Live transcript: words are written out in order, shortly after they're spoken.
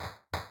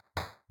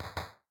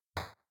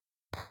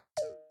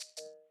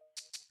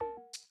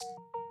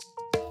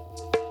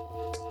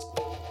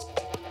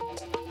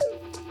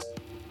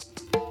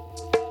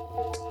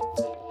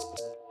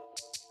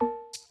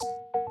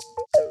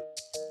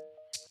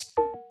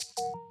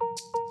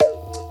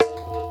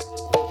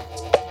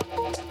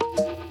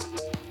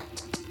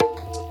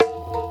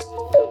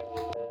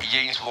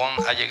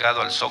Bond ha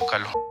llegado al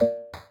Zócalo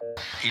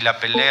y la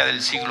pelea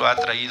del siglo ha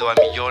atraído a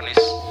millones,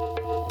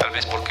 tal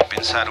vez porque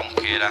pensaron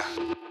que era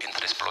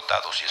entre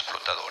explotados y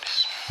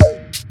explotadores.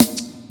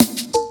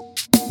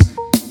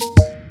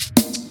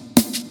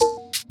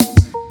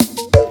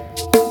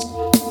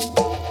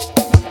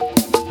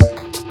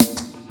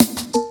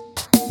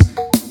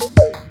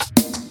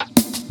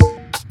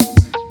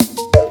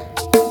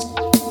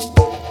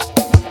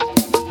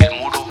 El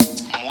muro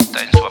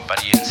muta en su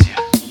apariencia.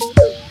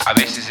 A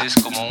veces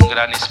es como un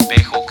gran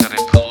espejo que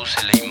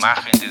reproduce la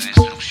imagen de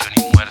destrucción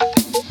y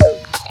muerte,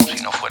 como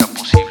si no fuera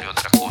posible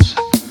otra cosa.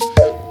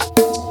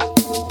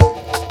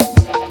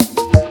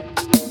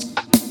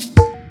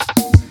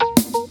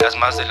 Las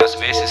más de las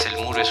veces el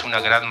muro es una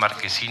gran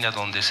marquesina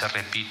donde se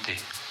repite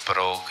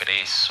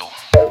progreso.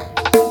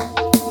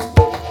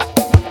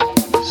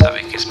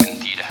 Sabe que es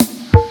mentira.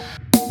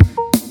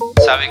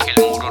 Sabe que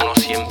el muro no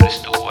siempre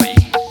estuvo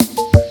ahí.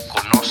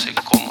 Conoce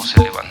cómo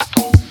se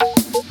levantó.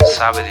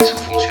 Sabe de su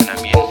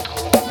funcionamiento.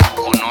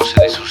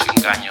 Conoce de sus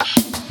engaños.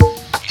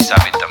 Y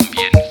sabe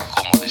también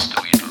cómo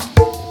destruirlo.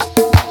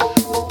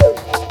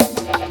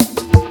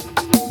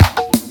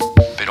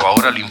 Pero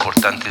ahora lo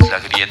importante es la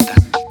grieta.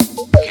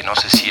 Que no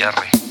se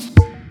cierre.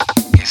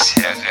 Que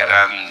sea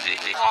grande.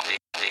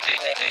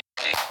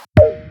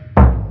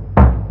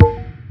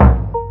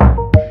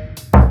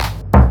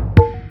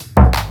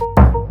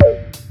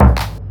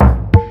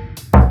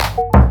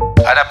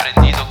 Han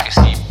aprendido que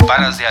si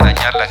paras de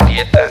arañar la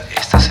grieta,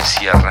 esta se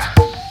cierra.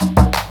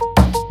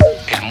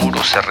 El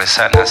muro se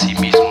resana a sí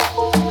mismo.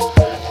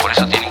 Por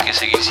eso tienen que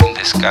seguir sin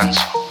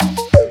descanso.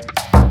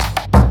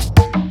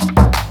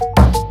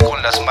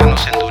 Con las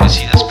manos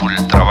endurecidas por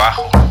el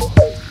trabajo.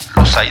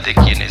 Los hay de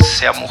quienes,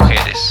 sea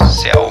mujeres,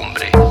 sea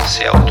hombre,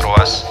 sea otro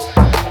as,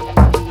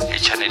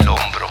 echan el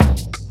hombro,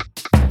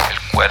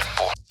 el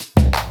cuerpo,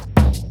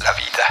 la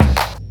vida.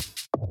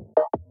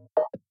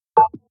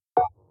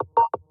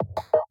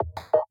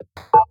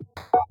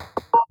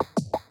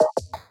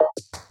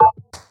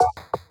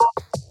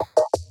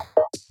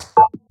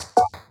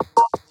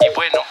 Y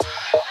bueno,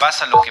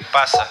 pasa lo que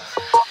pasa,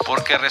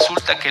 porque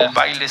resulta que el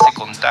baile se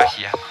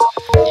contagia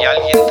y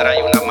alguien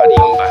trae una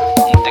marimba,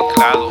 un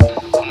teclado,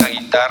 una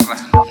guitarra,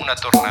 una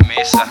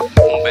tornamesa,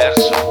 un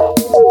verso,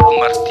 un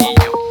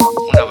martillo,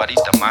 una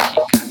varita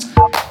mágica.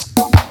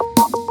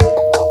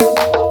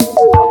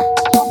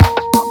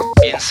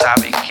 Bien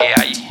sabe qué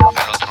hay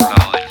al otro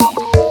lado del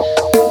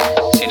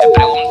muro. Si le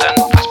preguntan,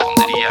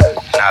 respondería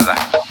nada,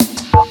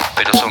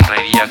 pero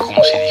sonreiría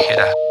como si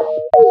dijera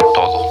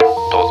todo,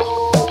 todo, todo.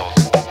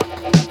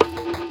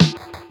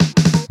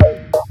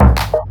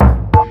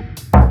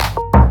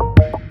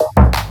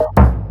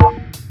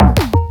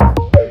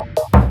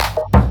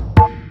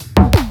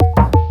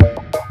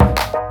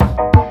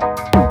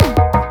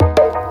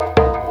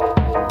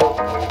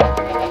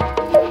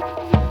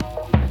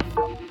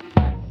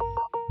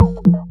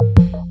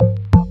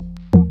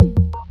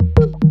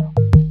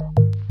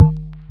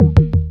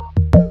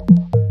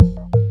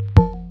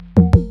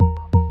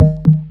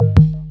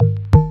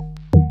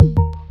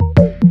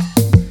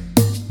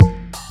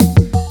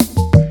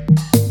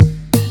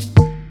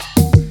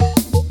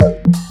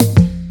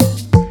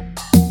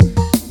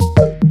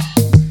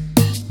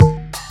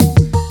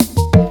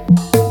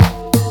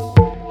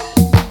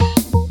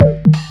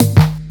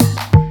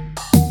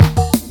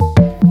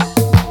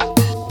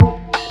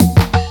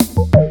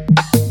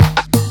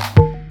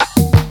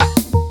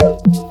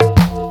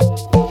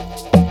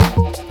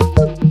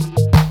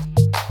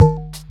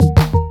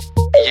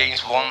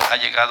 Ha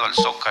llegado al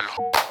Zócalo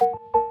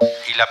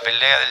y la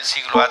pelea del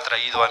siglo ha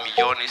atraído a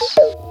millones,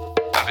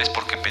 tal vez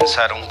porque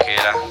pensaron que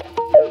era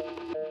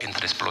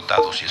entre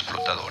explotados y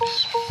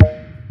explotadores.